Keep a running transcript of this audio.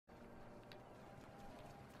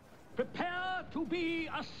Prepare to be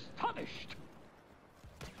astonished.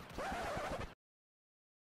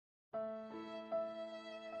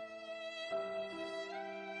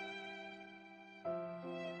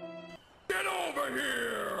 Get over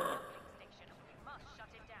here! We must shut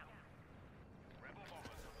it down.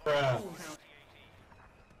 Bruh.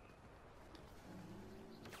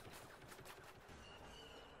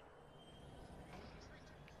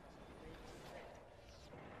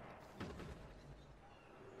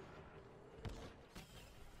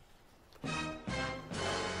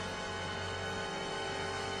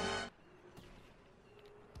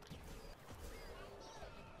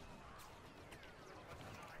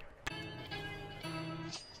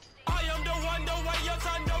 I am the one, the way your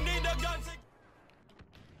son don't need a gun.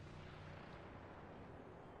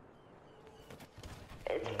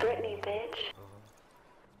 It's Britney, bitch.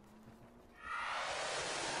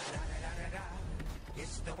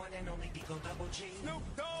 It's the one and only Deco Double G. Snoop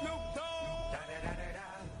Dogg. Snoop Dogg. Da da da da da.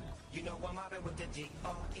 You know I'm mobbing with the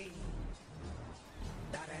D-O-E.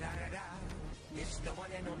 Da da da da da. It's the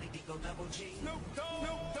one and only Deco Double G. Snoop Dogg.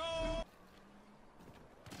 Snoop Dogg.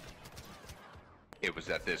 It was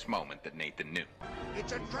at this moment that Nathan knew.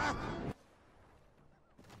 It's a trap.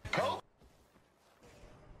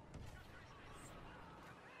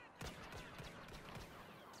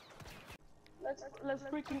 Let's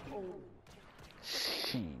freaking go.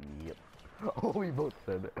 Shit. Oh, we both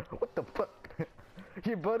said it. What the fuck?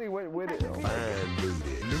 Your buddy went with it. Fine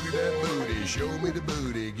booty. Look at that booty. Show me the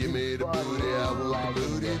booty. Give me the booty. I want the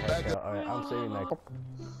booty back up. Alright, I'm saving that.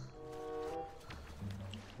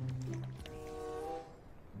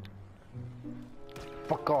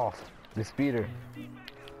 Fuck off. The speeder.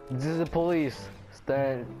 This is the police.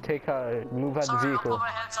 Stand, take out, move out the vehicle. I'll put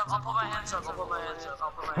my hands up. I'll put my hands up. I'll put my hands up.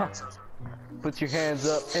 I'll put my hands up. Put your hands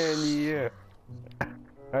up in the air.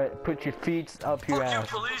 Alright, put your feet up your ass.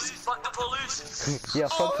 Fuck you, police. Fuck the police. Yeah,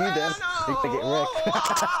 fuck you then. You're gonna get wrecked.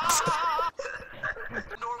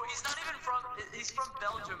 Norway, he's not even from, he's from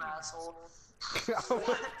Belgium, asshole.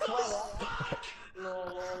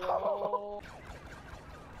 No.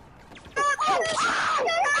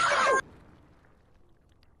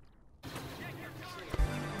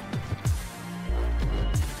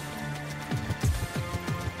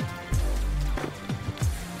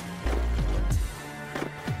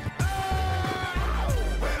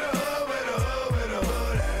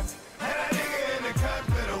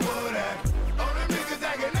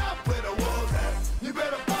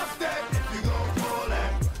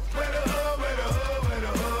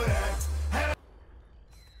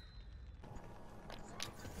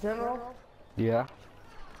 General? Yeah.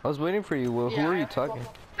 I was waiting for you, Will. Who are you talking?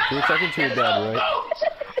 You were talking to your dad, right? Oh.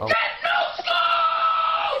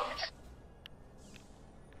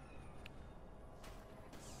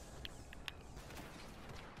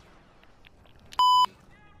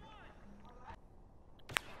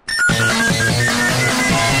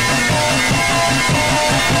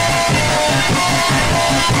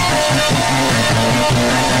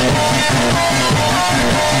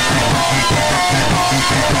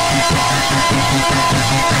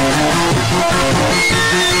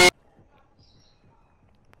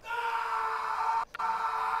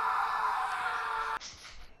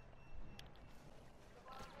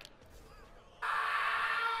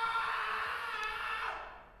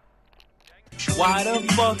 Why the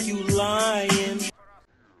fuck you lying? You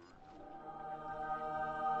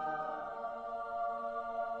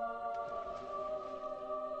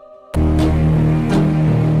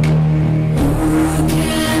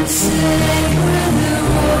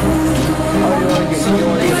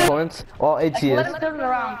want to get points? All ATS. Let him turn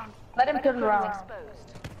around. Let him turn around.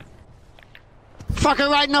 Fucking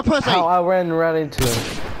right in the pussy! Ow, I ran right into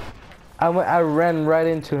him. I ran right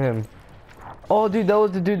into him. Oh, dude, that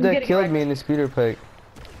was the dude that killed me in the speeder pick.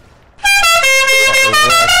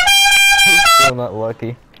 He's still not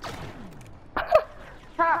lucky.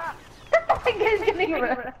 He's getting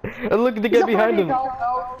wrecked. And look at the guy behind him.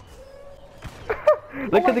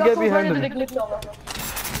 Look at the guy behind him.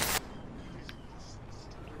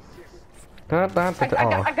 I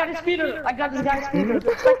got his speeder. I got this guy's speeder.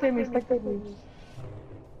 Spectate me. Spectate me.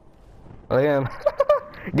 I am.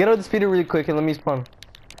 Get out the speeder really quick and let me spawn.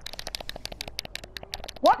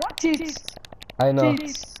 What? Cheats. I know.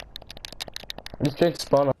 Cheats. I'm just trying to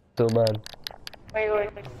spawn up so bad. Wait.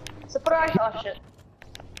 Surprise! Oh shit.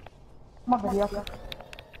 Come on, buddy.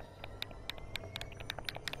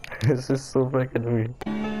 This is so fucking weird.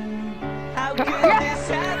 How could this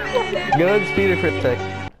happen? Go ahead, speeder for a sec.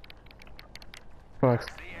 Come on.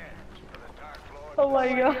 Oh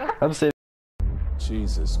my god. I'm safe.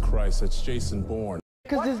 Jesus Christ, that's Jason Bourne.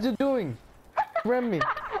 What's this dude doing? Ram me.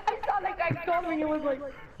 guy coming, it was like...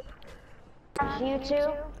 You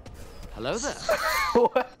too? Hello there.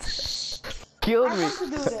 What? Killed me. to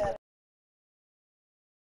do that.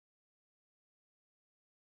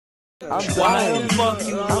 I'm dying. I'm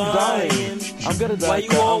dying. I'm gonna die. Why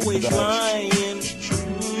you always lying?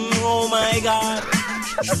 Oh my god.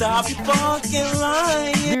 Stop fucking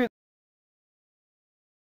lying. Dude.